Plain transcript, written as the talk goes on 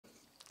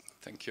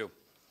Thank you.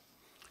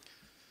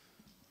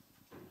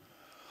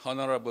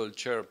 Honorable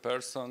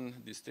Chairperson,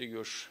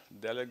 distinguished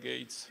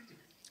delegates,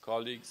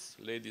 colleagues,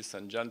 ladies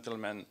and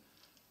gentlemen,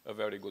 a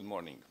very good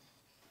morning.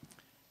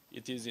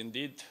 It is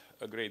indeed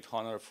a great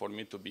honor for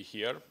me to be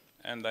here,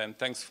 and I am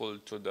thankful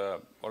to the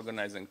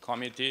organizing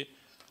committee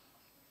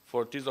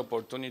for this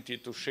opportunity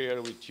to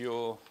share with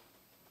you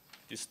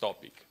this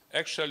topic.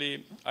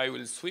 Actually, I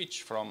will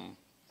switch from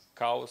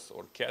cows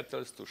or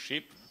cattle to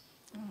sheep.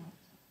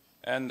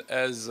 And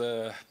as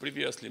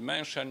previously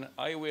mentioned,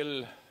 I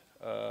will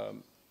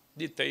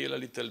detail a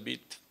little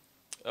bit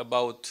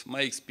about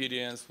my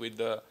experience with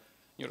the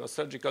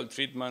neurosurgical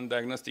treatment,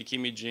 diagnostic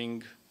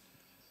imaging,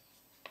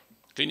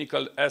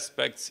 clinical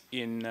aspects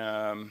in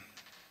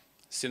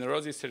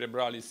coenurosis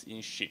cerebralis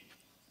in sheep.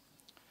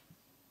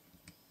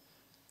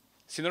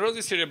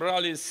 Coenurosis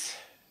cerebralis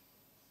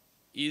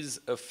is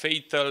a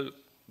fatal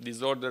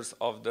disorder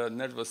of the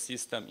nervous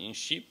system in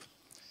sheep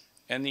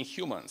and in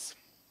humans.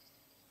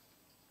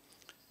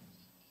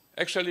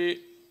 Actually,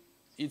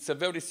 it's a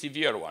very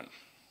severe one.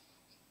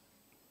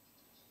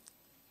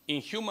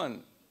 In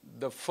human,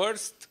 the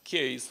first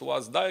case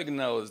was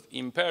diagnosed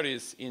in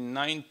Paris in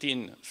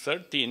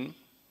 1913,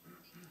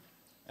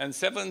 and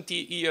 70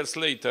 years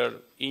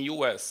later in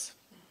US,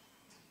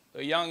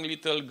 a young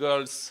little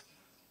girl,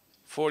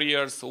 4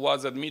 years,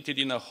 was admitted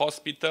in a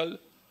hospital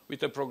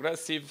with a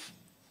progressive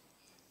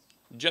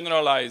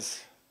generalized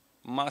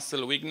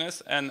muscle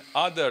weakness and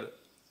other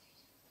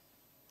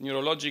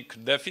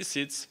neurologic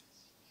deficits.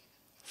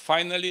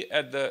 Finally,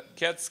 at the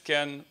CAT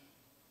scan,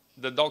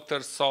 the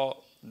doctor saw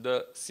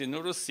the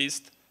coenurosis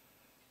cyst.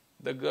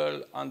 The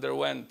girl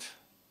underwent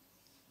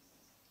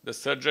the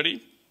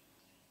surgery.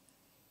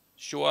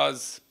 She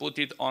was put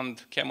on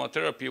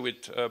chemotherapy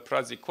with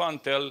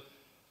praziquantel,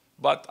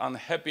 but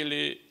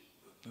unhappily,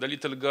 the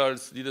little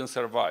girls didn't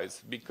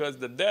survive because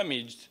the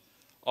damage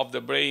of the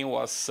brain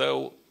was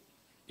so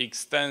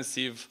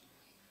extensive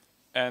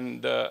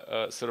and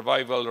the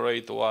survival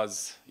rate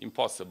was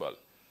impossible.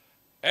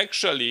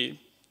 Actually,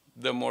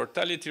 the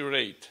mortality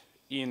rate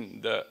in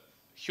the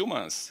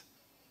humans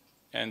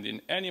and in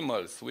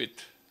animals with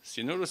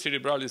coenurosis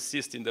cerebralis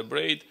cyst in the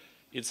brain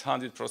is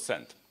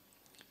 100%.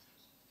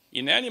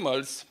 In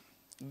animals,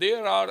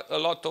 there are a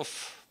lot of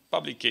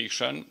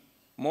publications,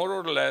 more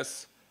or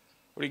less,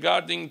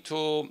 regarding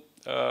to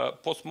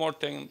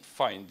post-mortem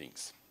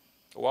findings.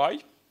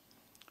 Why?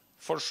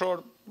 For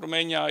sure,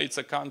 Romania is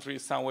a country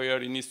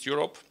somewhere in East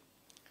Europe,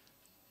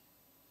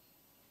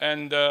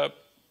 and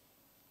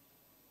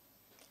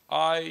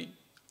I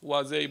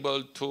was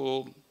able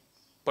to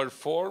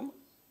perform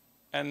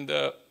and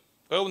the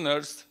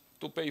owners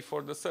to pay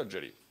for the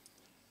surgery.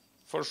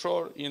 For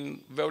sure,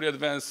 in very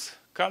advanced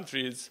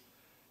countries,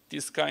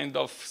 this kind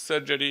of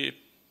surgery,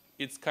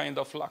 it's kind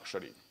of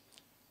luxury.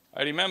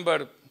 I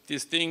remember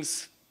these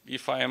things,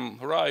 if I am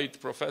right,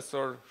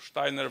 Professor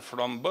Steiner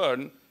from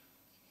Bern,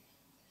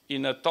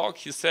 in a talk,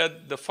 he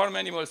said the farm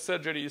animal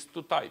surgery is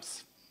two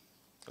types,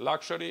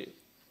 luxury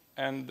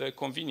and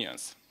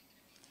convenience.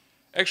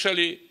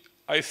 Actually,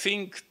 I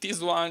think this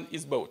one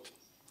is both.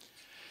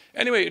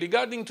 Anyway,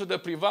 regarding to the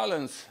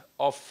prevalence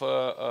of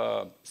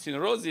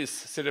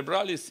coenurosis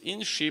cerebralis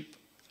in sheep,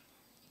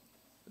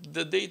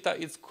 the data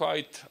is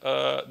quite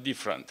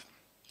different.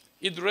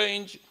 It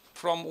ranges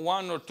from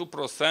 1 or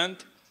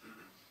 2%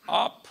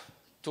 up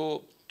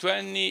to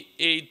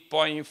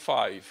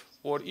 28.5%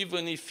 or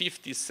even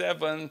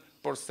 57%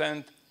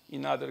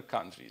 in other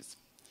countries.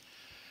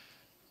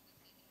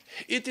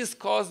 It is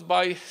caused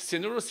by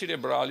coenurosis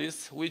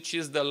cerebralis, which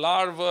is the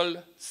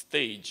larval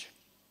stage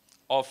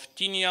of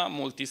Tinea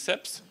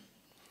multiceps,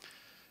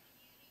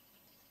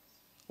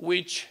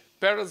 which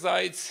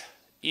parasites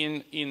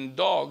in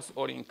dogs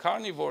or in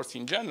carnivores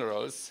in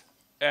general,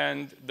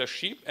 and the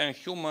sheep and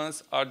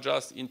humans are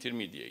just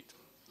intermediate.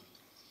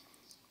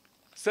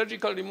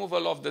 Surgical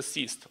removal of the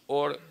cyst,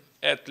 or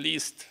at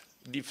least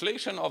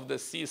deflation of the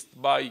cyst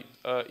by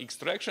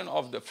extraction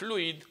of the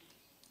fluid,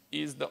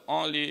 is the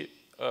only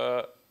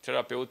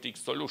therapeutic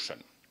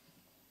solution.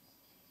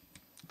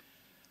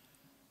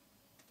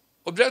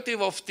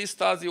 Objective of this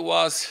study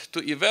was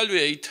to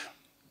evaluate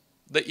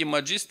the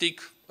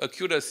imagistic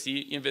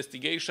accuracy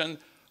investigation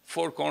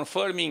for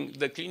confirming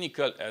the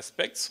clinical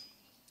aspects,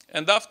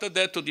 and after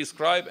that to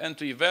describe and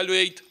to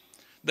evaluate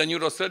the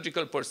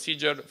neurosurgical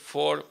procedure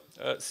for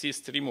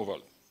cyst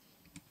removal.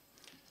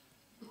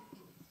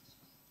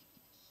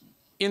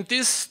 In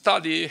this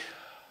study,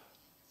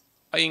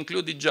 I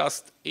included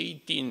just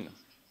 18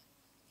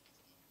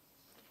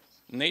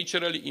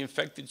 naturally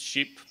infected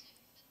sheep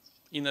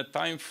in a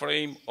time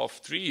frame of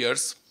 3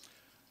 years,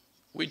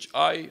 which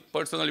I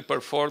personally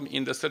performed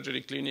in the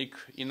surgery clinic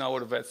in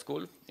our vet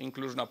school in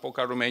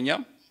Cluj-Napoca,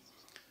 Romania.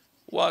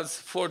 Was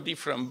 4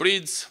 different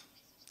breeds,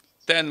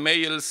 10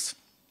 males,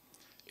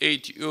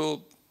 8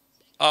 ewe,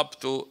 up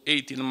to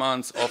 18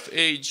 months of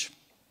age,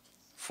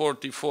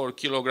 44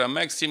 kilogram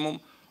maximum,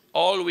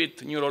 all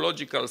with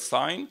neurological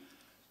sign,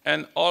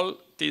 and all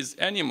these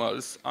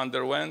animals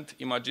underwent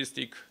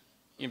imagistic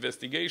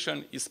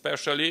investigation,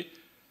 especially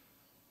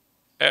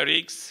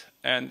RX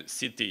and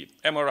CT.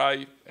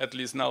 MRI, at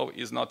least now,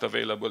 is not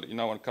available in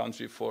our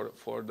country for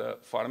the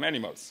farm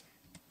animals.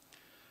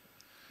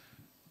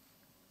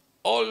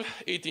 All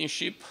 18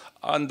 sheep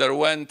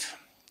underwent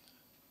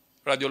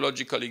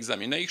radiological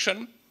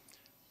examination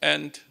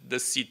and the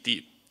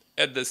CT.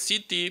 At the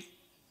CT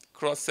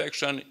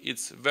cross-section,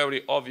 it's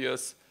very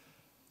obvious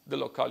the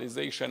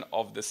localization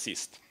of the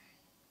cyst.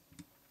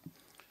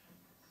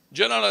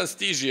 General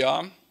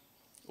anesthesia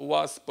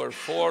was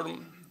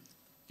performed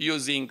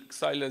using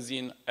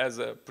xylazine as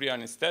a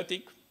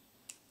pre-anesthetic,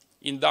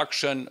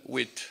 induction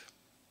with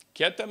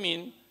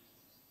ketamine,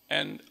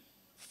 and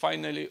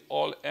finally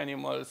all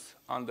animals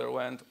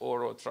underwent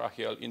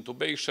orotracheal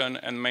intubation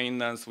and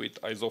maintenance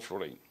with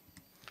isoflurane.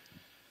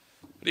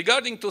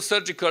 Regarding to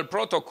surgical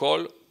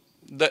protocol,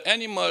 the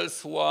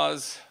animals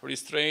was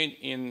restrained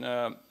in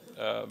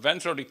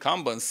ventral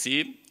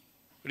recumbency,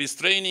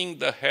 restraining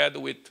the head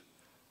with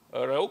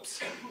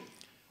ropes,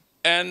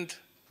 and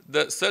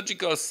the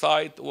surgical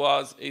site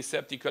was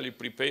aseptically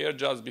prepared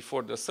just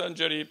before the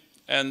surgery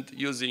and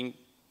using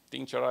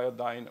tincture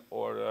iodine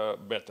or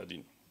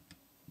betadine.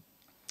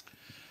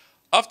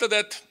 After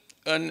that,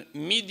 a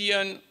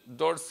median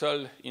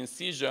dorsal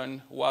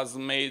incision was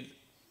made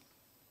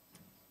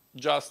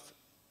just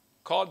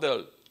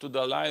caudal to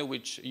the line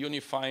which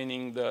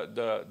unifying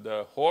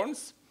the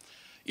horns.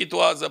 It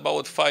was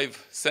about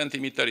 5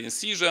 centimeter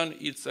incision.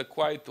 It's a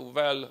quite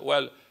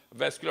well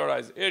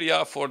vascularized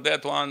area. For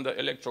that one, the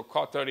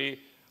electrocautery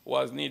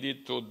was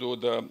needed to do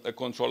the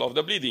control of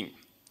the bleeding.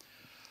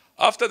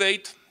 After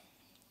that,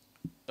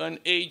 an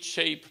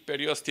H-shaped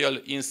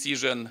periosteal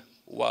incision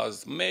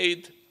was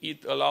made.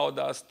 It allowed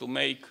us to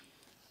make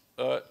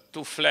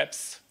 2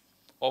 flaps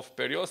of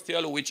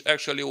periosteal, which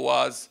actually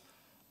was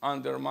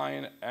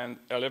undermined and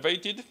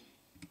elevated.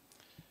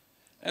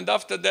 And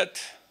after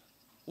that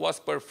was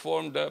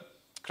performed the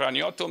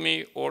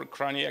craniotomy or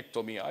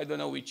craniectomy. I don't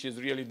know which is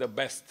really the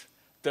best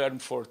term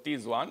for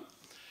this one.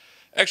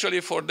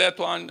 Actually, for that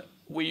one,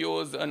 we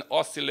use an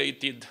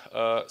oscillated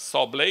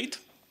saw blade.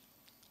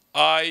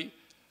 I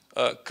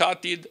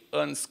cutted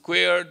a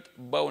squared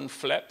bone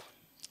flap,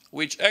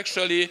 which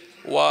actually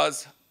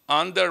was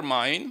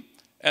undermined,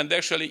 and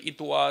actually it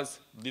was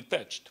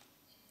detached.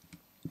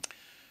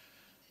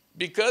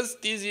 Because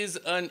this is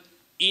an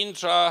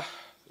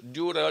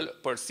intradural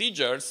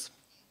procedures,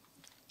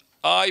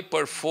 I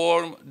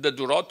perform the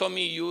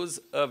durotomy, use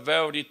a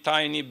very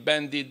tiny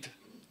bended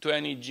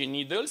 20G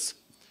needles.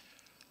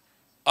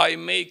 I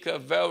make a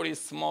very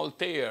small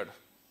tear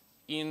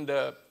in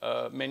the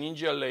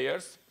meningeal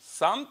layers.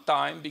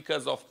 Sometimes,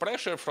 because of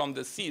pressure from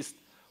the cyst,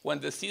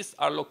 when the cysts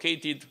are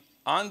located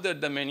under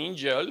the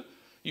meningeal,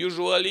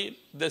 usually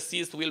the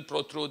cyst will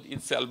protrude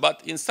itself.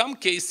 But in some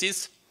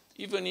cases,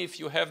 even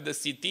if you have the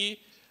CT,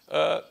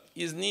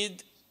 is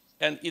need,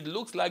 and it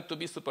looks like to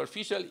be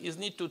superficial, is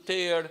need to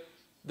tear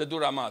the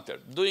dura mater,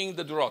 doing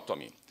the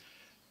durotomy.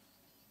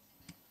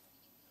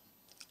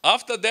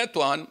 After that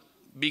one,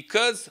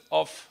 because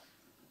of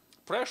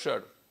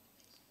pressure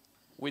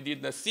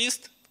within the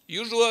cyst,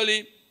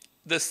 usually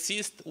the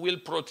cyst will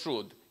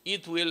protrude.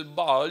 It will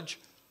bulge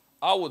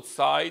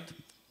outside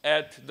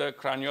at the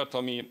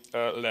craniotomy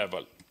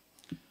level.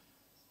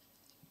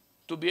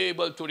 To be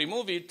able to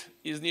remove it,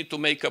 is need to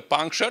make a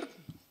puncture,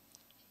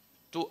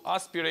 to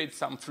aspirate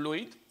some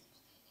fluid,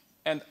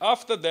 and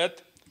after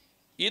that,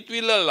 it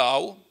will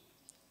allow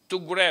to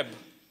grab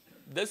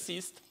the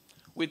cyst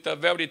with a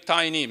very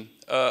tiny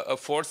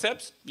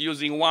forceps,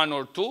 using 1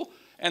 or 2,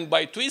 and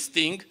by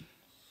twisting,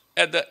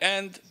 at the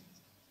end,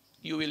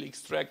 you will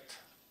extract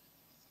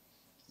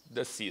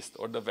the cyst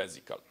or the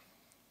vesicle.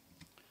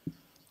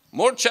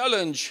 More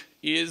challenge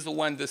is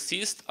when the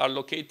cysts are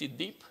located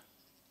deep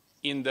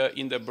in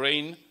the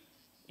brain,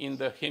 in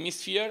the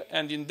hemisphere,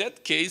 and in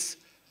that case,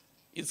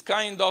 it's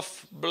kind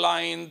of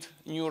blind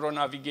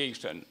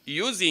neuronavigation.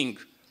 Using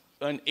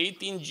an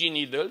 18G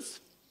needles,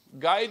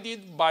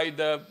 guided by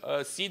the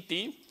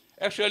CT,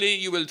 actually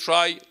you will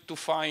try to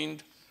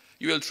find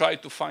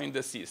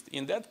the cyst.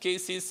 In that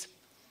cases,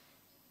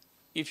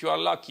 if you are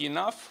lucky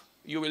enough,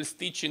 you will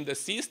stitch in the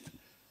cyst,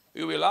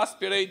 you will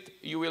aspirate,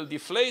 you will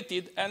deflate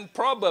it, and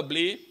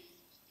probably,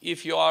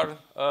 if you are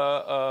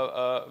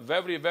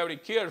very, very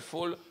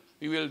careful,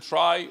 you will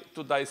try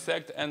to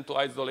dissect and to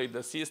isolate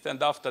the cyst,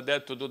 and after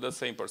that to do the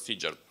same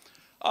procedure.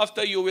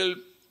 After you will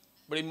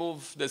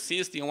remove the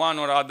cyst in one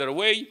or other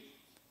way,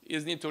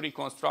 is need to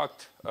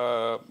reconstruct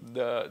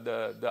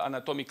the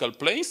anatomical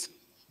planes.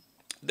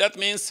 That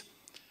means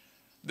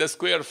the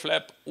square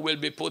flap will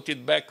be put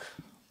it back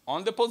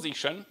on the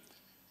position.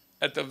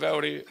 At the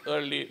very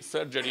early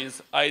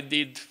surgeries, I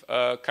did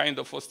kind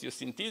of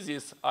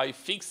osteosynthesis. I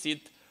fix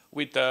it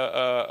with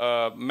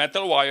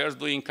metal wires,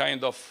 doing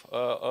kind of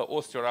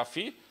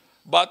osteography.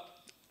 But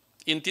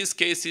in this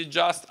case, it's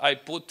just I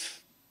put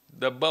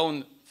the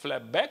bone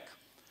flap back,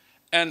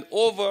 and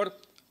over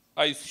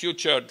I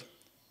sutured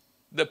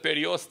the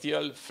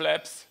periosteal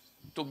flaps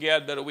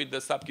together with the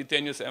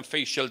subcutaneous and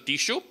facial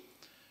tissue.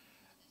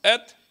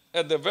 At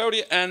the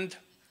very end,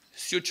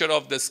 suture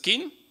of the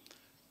skin,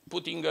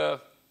 putting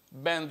a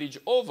bandage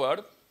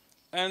over,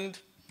 and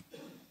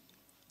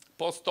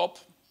post-op,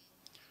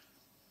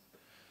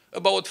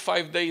 about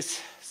 5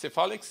 days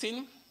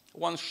Cephalexin,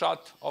 1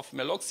 shot of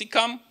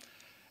meloxicam,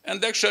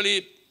 and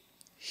actually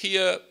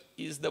here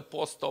is the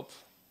post-op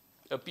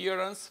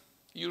appearance.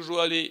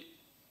 Usually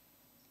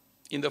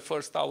in the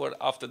first hour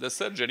after the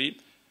surgery,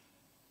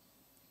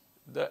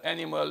 the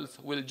animal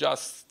will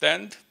just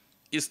stand,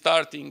 is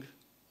starting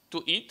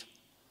to eat,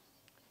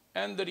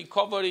 and the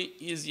recovery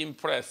is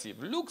impressive.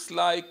 Looks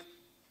like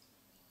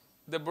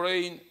the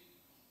brain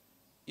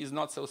is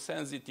not so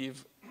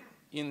sensitive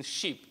in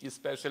sheep,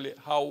 especially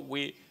how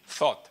we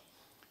thought.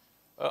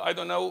 I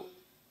don't know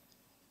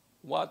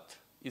what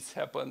is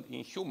happened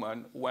in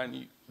human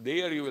when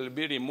dairy will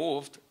be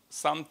removed,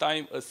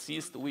 sometime a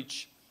cyst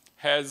which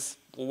has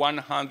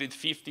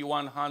 150,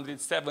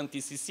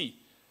 170 cc.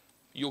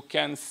 You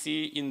can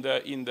see in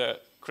the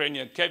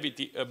cranial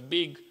cavity a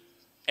big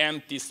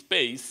empty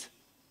space,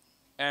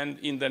 and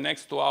in the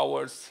next 2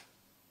 hours,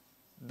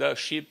 the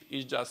sheep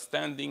is just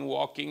standing,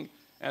 walking,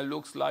 and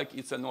looks like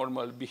it's a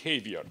normal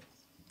behavior.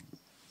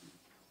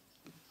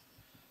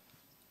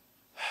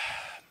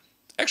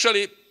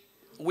 Actually,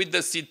 with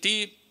the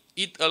CT,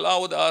 it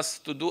allowed us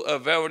to do a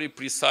very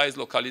precise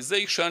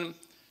localization.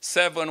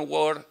 7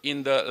 were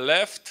in the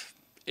left,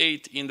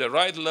 8 in the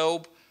right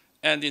lobe,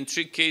 and in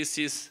 3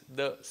 cases,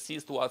 the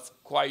cyst was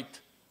quite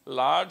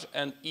large,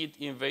 and it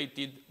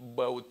invaded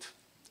both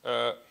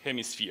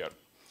hemispheres.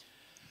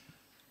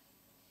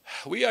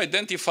 We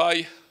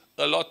identify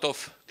a lot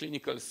of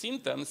clinical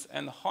symptoms,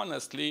 and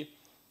honestly,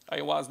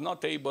 I was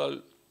not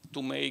able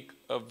to make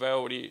a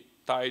very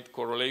tight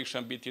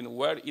correlation between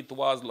where it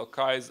was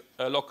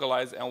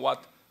localized and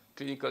what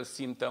clinical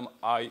symptom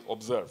I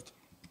observed.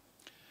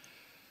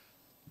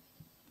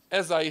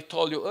 As I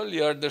told you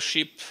earlier, the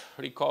sheep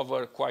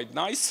recover quite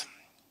nice.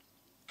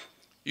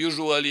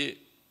 Usually,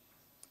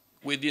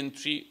 within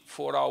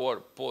 3-4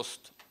 hours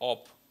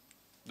post-op,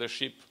 the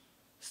sheep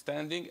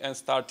standing and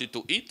started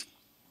to eat.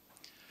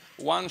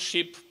 1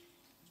 sheep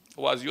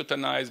was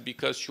euthanized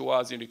because she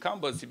was in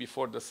recumbency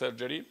before the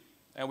surgery,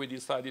 and we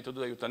decided to do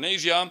the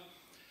euthanasia.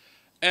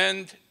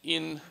 And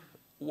in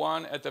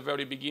 1, at the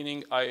very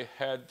beginning, I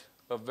had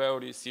a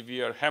very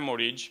severe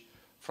hemorrhage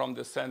from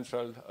the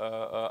central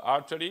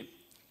artery,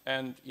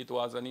 and it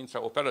was an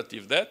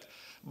intraoperative death.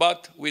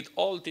 But with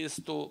all these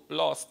 2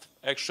 lost,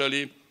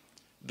 actually,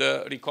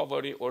 the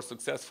recovery or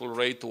successful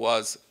rate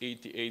was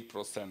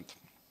 88%.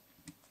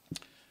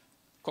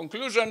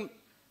 Conclusion,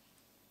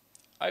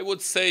 I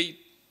would say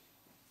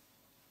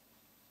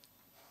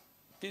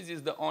this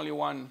is the only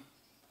one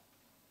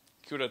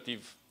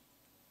curative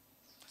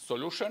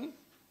solution.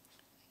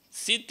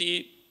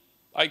 CT,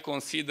 I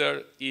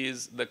consider,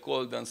 is the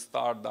golden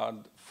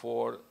standard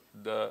for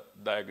the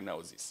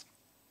diagnosis.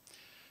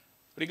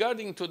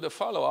 Regarding to the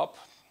follow-up,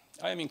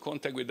 I am in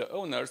contact with the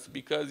owners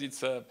because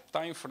it's a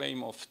time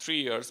frame of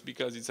 3 years,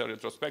 because it's a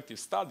retrospective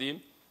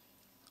study.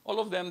 All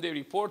of them, they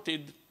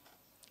reported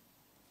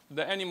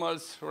the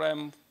animals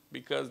ran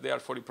because they are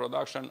for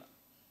reproduction,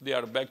 they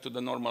are back to the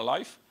normal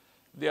life,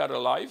 they are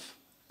alive,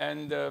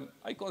 and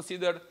I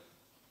consider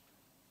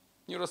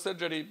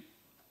neurosurgery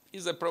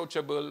is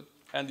approachable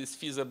and is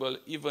feasible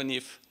even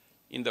if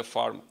in the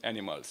farm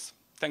animals.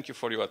 Thank you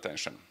for your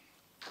attention.